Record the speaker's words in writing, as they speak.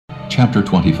Chapter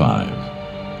 25.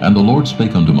 And the Lord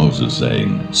spake unto Moses,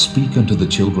 saying, Speak unto the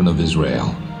children of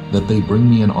Israel, that they bring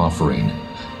me an offering.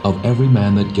 Of every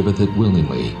man that giveth it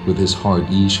willingly, with his heart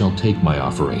ye shall take my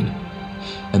offering.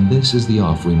 And this is the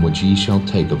offering which ye shall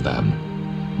take of them: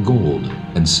 gold,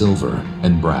 and silver,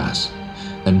 and brass,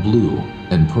 and blue,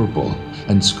 and purple,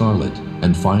 and scarlet,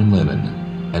 and fine linen,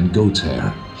 and goat's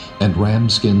hair, and ram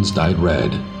skins dyed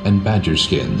red, and badger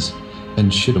skins,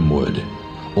 and shittim wood,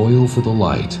 oil for the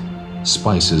light,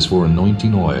 spices for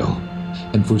anointing oil,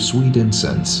 and for sweet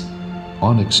incense,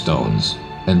 onyx stones,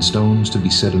 and stones to be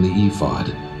set in the ephod,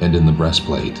 and in the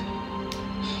breastplate.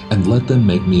 And let them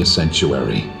make me a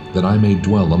sanctuary, that I may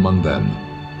dwell among them,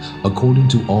 according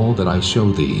to all that I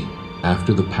show thee,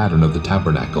 after the pattern of the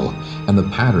tabernacle, and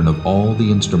the pattern of all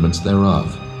the instruments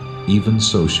thereof, even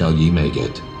so shall ye make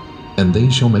it. And they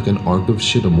shall make an ark of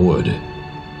shittim wood.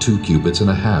 2 cubits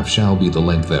and a half shall be the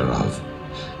length thereof,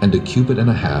 and 1 cubit and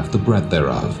a half the breadth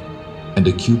thereof, and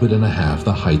 1 cubit and a half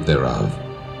the height thereof.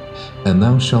 And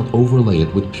thou shalt overlay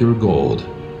it with pure gold.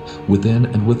 Within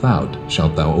and without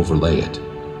shalt thou overlay it,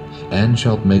 and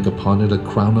shalt make upon it a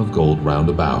crown of gold round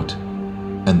about.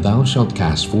 And thou shalt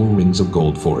cast 4 rings of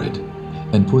gold for it,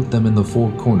 and put them in the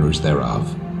 4 corners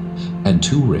thereof. And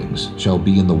 2 rings shall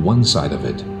be in the one side of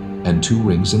it, and 2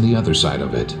 rings in the other side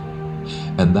of it.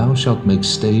 And thou shalt make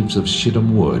staves of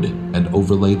shittim wood, and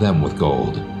overlay them with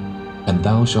gold. And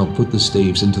thou shalt put the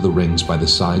staves into the rings by the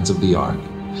sides of the ark,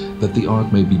 that the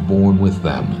ark may be borne with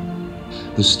them.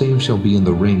 The staves shall be in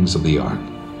the rings of the ark,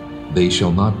 they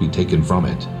shall not be taken from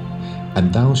it.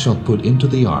 And thou shalt put into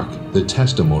the ark the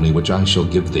testimony which I shall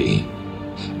give thee.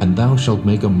 And thou shalt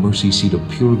make a mercy seat of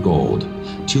pure gold.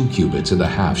 2 cubits and a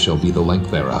half shall be the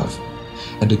length thereof,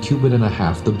 and 1 cubit and a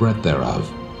half the breadth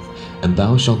thereof. And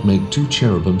thou shalt make 2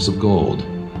 cherubims of gold.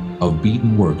 Of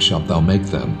beaten work shalt thou make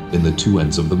them in the 2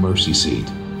 ends of the mercy seat.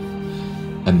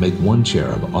 And make 1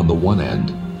 cherub on the one end,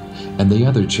 and the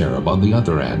other cherub on the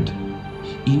other end.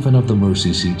 Even of the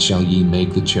mercy seat shall ye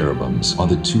make the cherubims on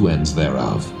the 2 ends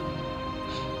thereof.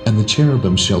 And the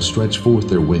cherubims shall stretch forth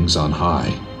their wings on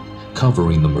high,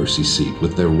 covering the mercy seat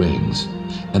with their wings,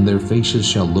 and their faces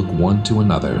shall look one to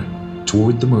another.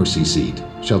 Toward the mercy seat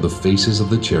shall the faces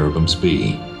of the cherubims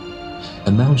be.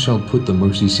 And thou shalt put the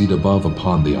mercy seat above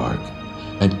upon the ark,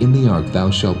 and in the ark thou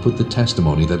shalt put the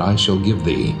testimony that I shall give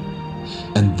thee.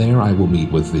 And there I will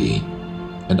meet with thee,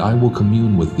 and I will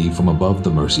commune with thee from above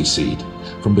the mercy seat,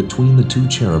 from between the 2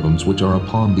 cherubims which are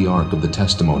upon the ark of the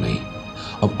testimony,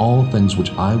 of all things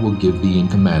which I will give thee in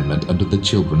commandment unto the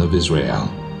children of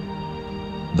Israel.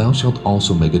 Thou shalt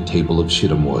also make a table of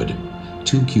shittim wood.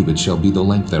 2 cubits shall be the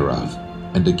length thereof,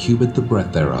 and 1 cubit the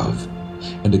breadth thereof,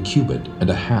 and 1 cubit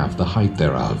and a half the height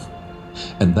thereof.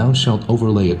 And thou shalt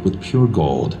overlay it with pure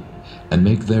gold, and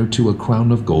make thereto a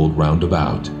crown of gold round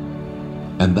about.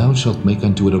 And thou shalt make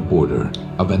unto it a border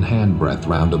of an handbreadth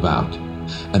round about,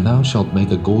 and thou shalt make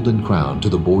a golden crown to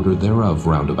the border thereof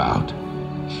round about.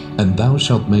 And thou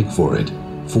shalt make for it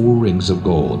 4 rings of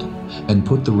gold, and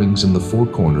put the rings in the 4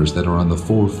 corners that are on the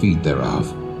 4 feet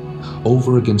thereof.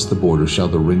 Over against the border shall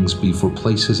the rings be for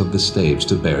places of the staves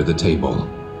to bear the table.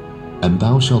 And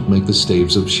thou shalt make the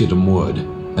staves of shittim wood,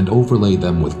 and overlay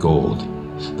them with gold,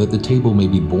 that the table may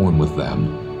be borne with them.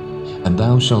 And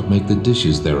thou shalt make the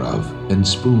dishes thereof, and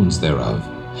spoons thereof,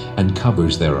 and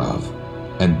covers thereof,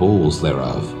 and bowls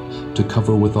thereof, to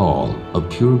cover withal, of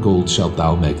pure gold shalt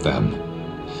thou make them.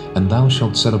 And thou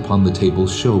shalt set upon the table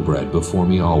showbread before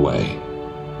me alway.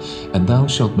 And thou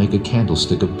shalt make a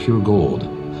candlestick of pure gold.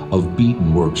 Of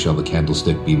beaten work shall the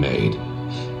candlestick be made.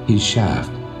 His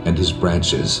shaft, and his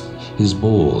branches, his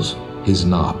bowls, his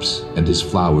knops, and his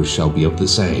flowers shall be of the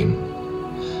same.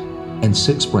 And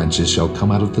 6 branches shall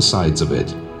come out of the sides of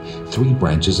it, 3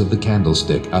 branches of the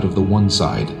candlestick out of the one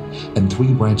side, and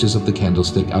 3 branches of the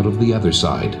candlestick out of the other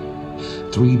side.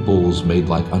 3 bowls made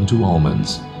like unto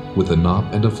almonds, with a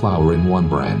knop and a flower in one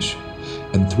branch,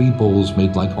 and 3 bowls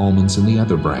made like almonds in the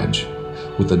other branch,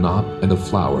 with a knop and a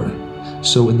flower.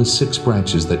 So in the 6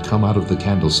 branches that come out of the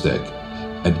candlestick,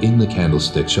 and in the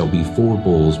candlestick shall be 4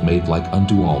 bowls made like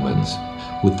unto almonds,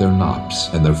 with their knops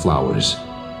and their flowers.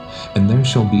 And there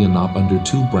shall be a knop under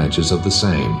 2 branches of the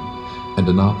same, and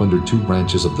a knop under 2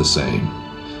 branches of the same,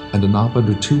 and a knop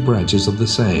under 2 branches of the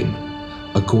same,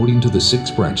 according to the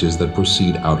 6 branches that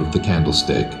proceed out of the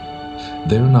candlestick.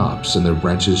 Their knops and their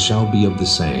branches shall be of the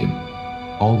same.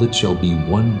 All it shall be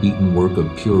 1 beaten work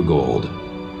of pure gold.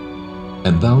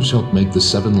 And thou shalt make the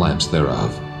 7 lamps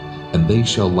thereof, and they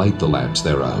shall light the lamps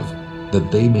thereof,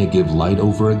 that they may give light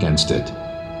over against it.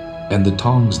 And the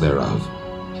tongs thereof,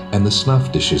 and the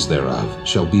snuff dishes thereof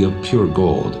shall be of pure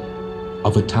gold.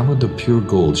 Of a talent of pure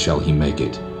gold shall he make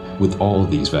it, with all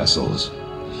these vessels.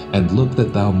 And look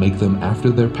that thou make them after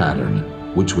their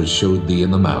pattern, which was showed thee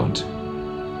in the mount.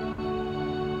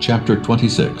 Chapter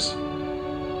 26.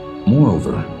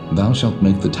 Moreover, thou shalt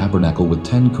make the tabernacle with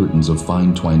 10 curtains of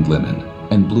fine twined linen,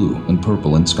 and blue, and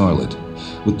purple, and scarlet.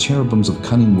 With cherubims of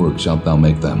cunning work shalt thou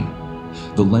make them.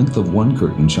 The length of one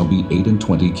curtain shall be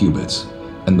 28 cubits,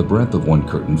 and the breadth of one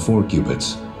curtain 4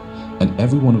 cubits. And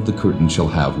every one of the curtains shall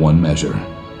have one measure.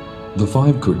 The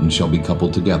 5 curtains shall be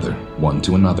coupled together, one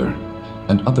to another,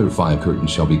 and other 5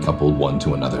 curtains shall be coupled one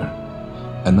to another.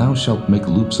 And thou shalt make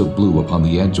loops of blue upon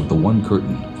the edge of the one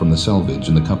curtain from the selvage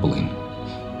in the coupling.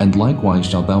 And likewise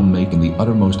shalt thou make in the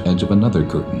uttermost edge of another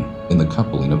curtain in the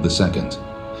coupling of the second.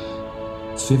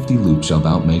 50 loops shalt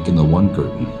thou make in the one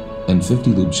curtain, and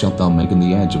 50 loops shalt thou make in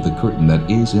the edge of the curtain that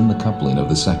is in the coupling of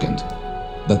the second,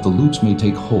 that the loops may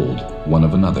take hold one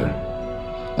of another.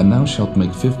 And thou shalt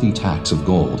make 50 tacks of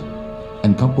gold,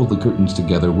 and couple the curtains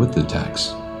together with the tacks,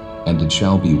 and it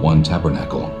shall be one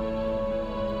tabernacle.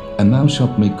 And thou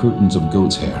shalt make curtains of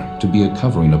goat's hair to be a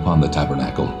covering upon the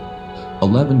tabernacle.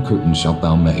 11 curtains shalt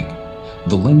thou make.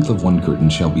 The length of one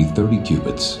curtain shall be 30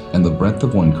 cubits, and the breadth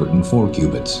of one curtain 4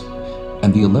 cubits.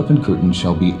 And the 11 curtains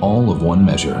shall be all of one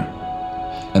measure.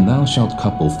 And thou shalt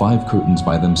couple 5 curtains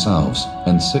by themselves,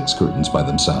 and 6 curtains by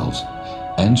themselves,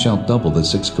 and shalt double the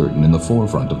 6th curtain in the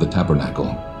forefront of the tabernacle.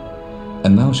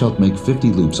 And thou shalt make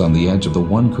 50 loops on the edge of the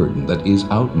one curtain that is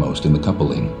outmost in the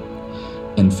coupling,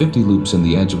 and 50 loops in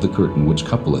the edge of the curtain which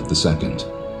coupleth the second.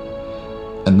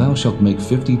 And thou shalt make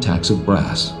 50 tacks of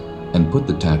brass, and put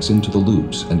the tacks into the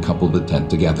loops, and couple the tent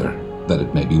together, that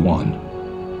it may be one.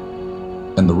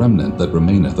 And the remnant that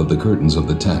remaineth of the curtains of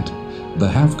the tent, the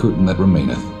half curtain that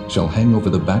remaineth, shall hang over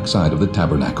the backside of the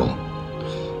tabernacle,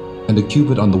 and a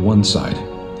cubit on the one side,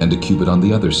 and a cubit on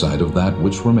the other side of that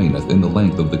which remaineth in the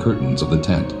length of the curtains of the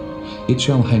tent. It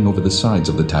shall hang over the sides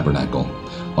of the tabernacle,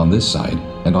 on this side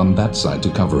and on that side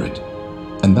to cover it.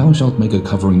 And thou shalt make a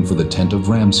covering for the tent of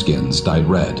ram skins dyed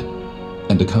red,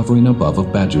 and a covering above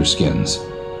of badger skins.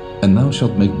 And thou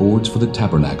shalt make boards for the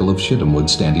tabernacle of shittim wood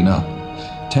standing up.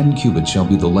 10 cubits shall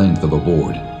be the length of a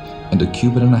board, and a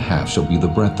cubit and a half shall be the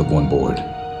breadth of one board.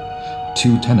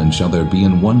 2 tenons shall there be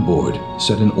in one board,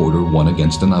 set in order one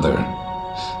against another.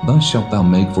 Thus shalt thou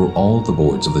make for all the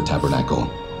boards of the tabernacle.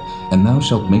 And thou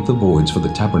shalt make the boards for the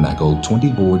tabernacle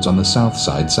 20 boards on the south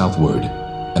side southward.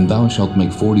 And thou shalt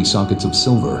make 40 sockets of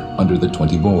silver under the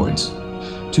 20 boards,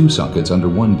 2 sockets under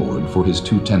one board for his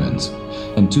 2 tenons,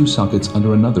 and 2 sockets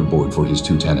under another board for his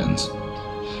 2 tenons.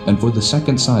 And for the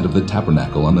second side of the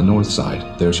tabernacle on the north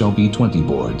side there shall be 20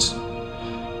 boards.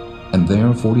 And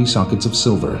there 40 sockets of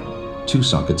silver, 2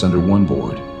 sockets under one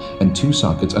board, and 2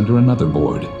 sockets under another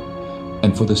board.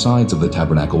 And for the sides of the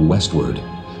tabernacle westward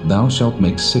thou shalt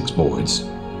make 6 boards.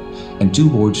 And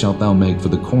 2 boards shalt thou make for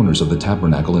the corners of the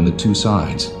tabernacle in the 2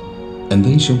 sides, and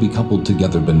they shall be coupled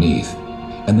together beneath,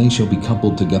 and they shall be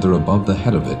coupled together above the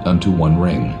head of it unto one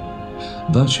ring.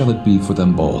 Thus shall it be for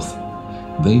them both.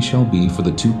 They shall be for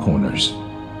the 2 corners.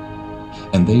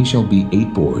 And they shall be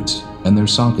 8 boards, and their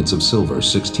sockets of silver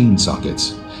 16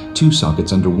 sockets, 2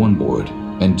 sockets under one board,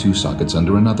 and 2 sockets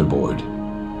under another board.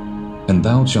 And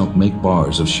thou shalt make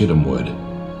bars of shittim wood,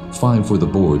 5 for the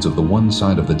boards of the one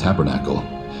side of the tabernacle,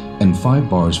 and 5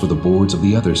 bars for the boards of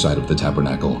the other side of the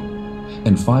tabernacle,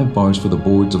 and 5 bars for the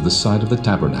boards of the side of the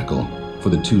tabernacle, for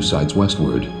the 2 sides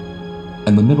westward.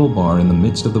 And the middle bar in the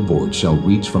midst of the board shall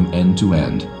reach from end to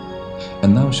end.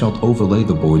 And thou shalt overlay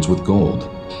the boards with gold,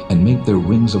 and make their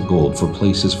rings of gold for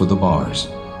places for the bars.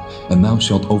 And thou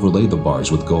shalt overlay the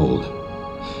bars with gold.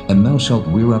 And thou shalt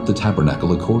rear up the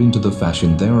tabernacle according to the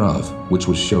fashion thereof, which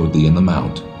was showed thee in the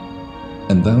mount.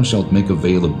 And thou shalt make a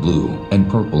veil of blue, and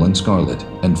purple, and scarlet,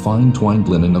 and fine twined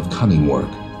linen of cunning work.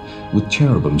 With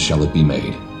cherubim shall it be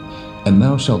made. And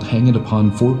thou shalt hang it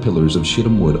upon 4 pillars of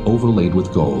shittim wood overlaid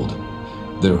with gold.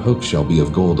 Their hooks shall be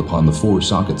of gold upon the 4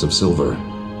 sockets of silver.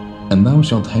 And thou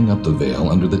shalt hang up the veil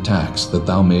under the tacks, that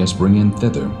thou mayest bring in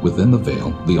thither within the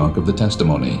veil the ark of the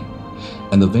testimony.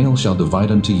 And the veil shall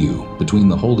divide unto you between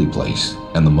the holy place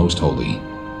and the most holy.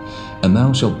 And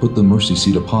thou shalt put the mercy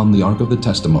seat upon the ark of the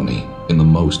testimony in the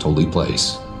most holy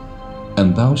place.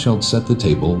 And thou shalt set the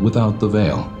table without the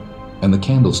veil, and the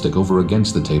candlestick over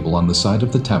against the table on the side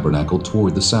of the tabernacle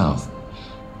toward the south.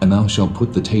 And thou shalt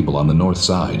put the table on the north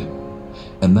side.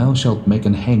 And thou shalt make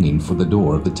an hanging for the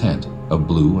door of the tent of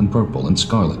blue and purple and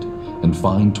scarlet, and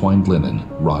fine twined linen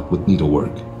wrought with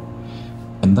needlework.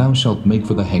 And thou shalt make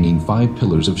for the hanging 5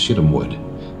 pillars of shittim wood,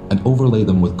 and overlay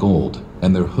them with gold,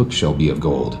 and their hooks shall be of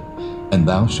gold. And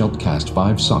thou shalt cast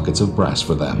 5 sockets of brass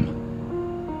for them.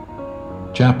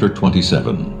 Chapter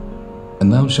 27.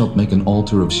 And thou shalt make an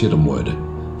altar of shittim wood,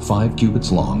 5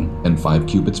 cubits long and 5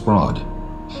 cubits broad.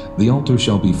 The altar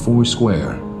shall be 4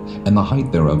 square, and the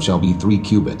height thereof shall be 3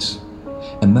 cubits.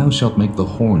 And thou shalt make the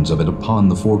horns of it upon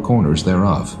the 4 corners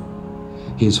thereof.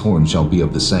 His horn shall be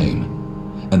of the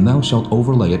same. And thou shalt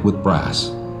overlay it with brass.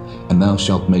 And thou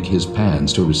shalt make his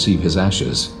pans to receive his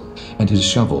ashes, and his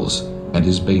shovels, and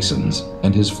his basins,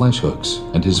 and his flesh hooks,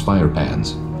 and his fire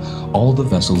pans. All the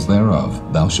vessels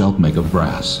thereof thou shalt make of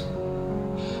brass.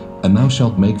 And thou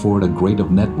shalt make for it a grate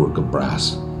of network of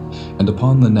brass. And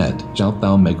upon the net shalt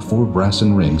thou make 4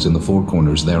 brassen rings in the 4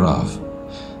 corners thereof.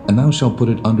 And thou shalt put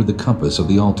it under the compass of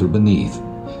the altar beneath,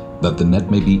 that the net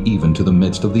may be even to the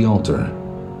midst of the altar.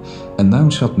 And thou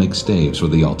shalt make staves for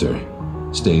the altar,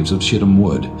 staves of shittim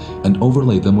wood, and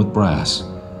overlay them with brass.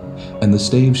 And the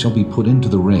staves shall be put into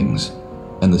the rings,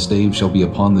 and the staves shall be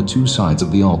upon the 2 sides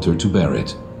of the altar to bear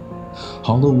it.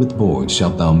 Hollow with boards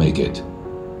shalt thou make it.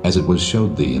 As it was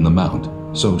showed thee in the mount,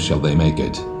 so shall they make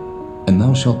it. And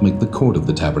thou shalt make the court of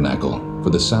the tabernacle. For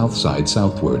the south side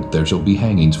southward there shall be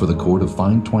hangings for the court of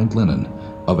fine twined linen,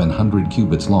 of 100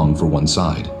 cubits long for one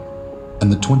side.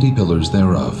 And the 20 pillars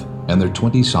thereof, and their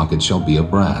 20 sockets shall be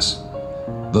of brass.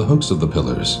 The hooks of the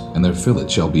pillars, and their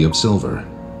fillets shall be of silver.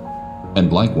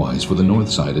 And likewise for the north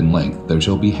side in length there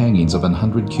shall be hangings of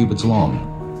 100 cubits long,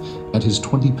 and his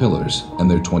 20 pillars, and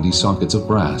their 20 sockets of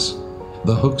brass,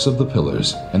 the hooks of the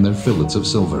pillars, and their fillets of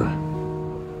silver.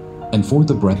 And for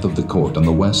the breadth of the court on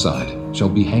the west side shall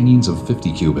be hangings of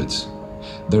 50 cubits,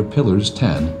 their pillars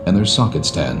 10, and their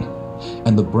sockets 10.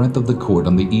 And the breadth of the court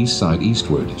on the east side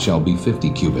eastward shall be 50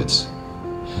 cubits.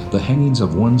 The hangings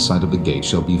of one side of the gate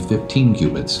shall be 15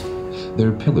 cubits,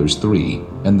 their pillars 3,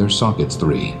 and their sockets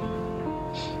 3.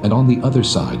 And on the other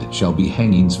side shall be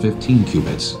hangings 15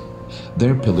 cubits,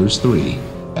 their pillars 3,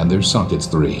 and their sockets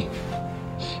 3.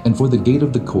 And for the gate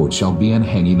of the court shall be an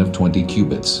hanging of 20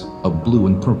 cubits, of blue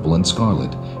and purple and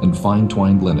scarlet, and fine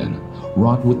twined linen,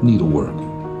 wrought with needlework.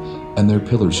 And their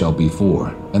pillars shall be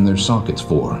 4, and their sockets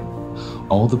 4.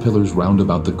 All the pillars round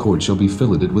about the court shall be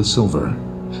filleted with silver.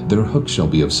 Their hooks shall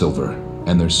be of silver,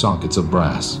 and their sockets of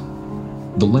brass.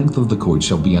 The length of the court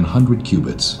shall be 100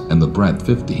 cubits, and the breadth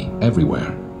 50,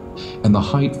 everywhere. And the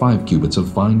height 5 cubits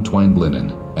of fine twined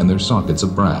linen, and their sockets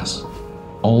of brass.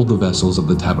 All the vessels of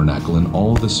the tabernacle and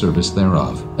all the service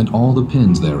thereof, and all the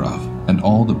pins thereof, and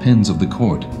all the pins of the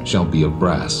court shall be of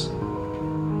brass.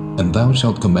 And thou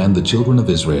shalt command the children of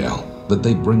Israel, that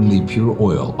they bring thee pure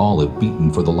oil, olive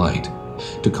beaten for the light,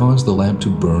 to cause the lamp to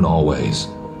burn always.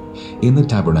 In the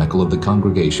tabernacle of the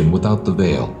congregation without the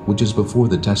veil, which is before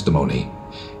the testimony,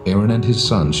 Aaron and his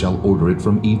sons shall order it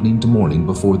from evening to morning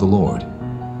before the Lord.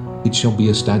 It shall be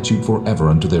a statute forever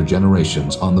unto their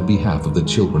generations on the behalf of the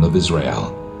children of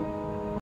Israel.